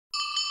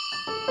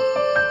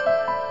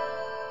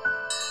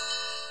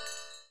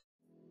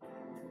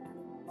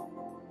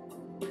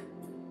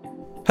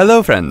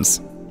Hello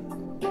friends!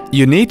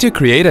 You need to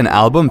create an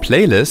album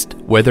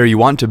playlist whether you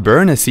want to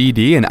burn a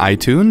CD in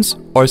iTunes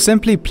or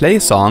simply play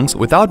songs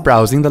without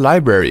browsing the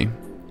library.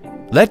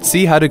 Let's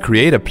see how to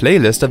create a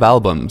playlist of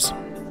albums.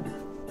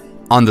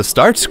 On the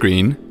Start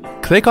screen,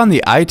 click on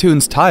the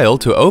iTunes tile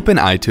to open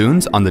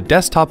iTunes on the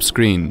desktop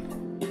screen.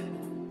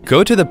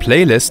 Go to the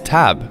Playlist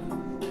tab.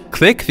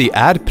 Click the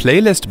Add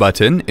Playlist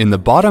button in the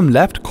bottom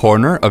left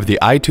corner of the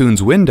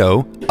iTunes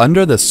window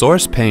under the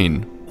Source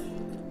pane.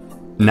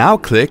 Now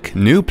click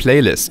New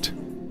Playlist.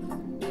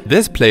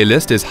 This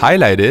playlist is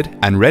highlighted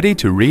and ready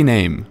to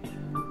rename.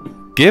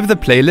 Give the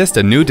playlist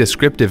a new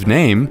descriptive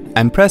name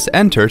and press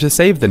Enter to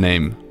save the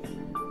name.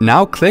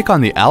 Now click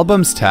on the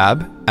Albums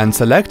tab and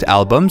select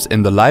Albums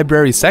in the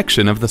Library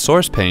section of the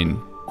Source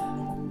pane.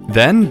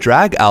 Then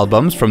drag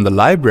albums from the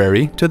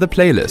library to the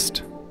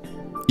playlist.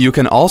 You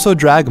can also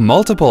drag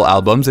multiple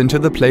albums into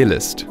the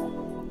playlist.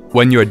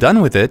 When you're done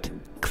with it,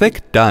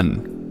 click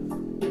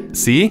Done.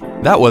 See,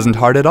 that wasn't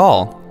hard at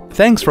all.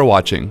 Thanks for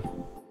watching.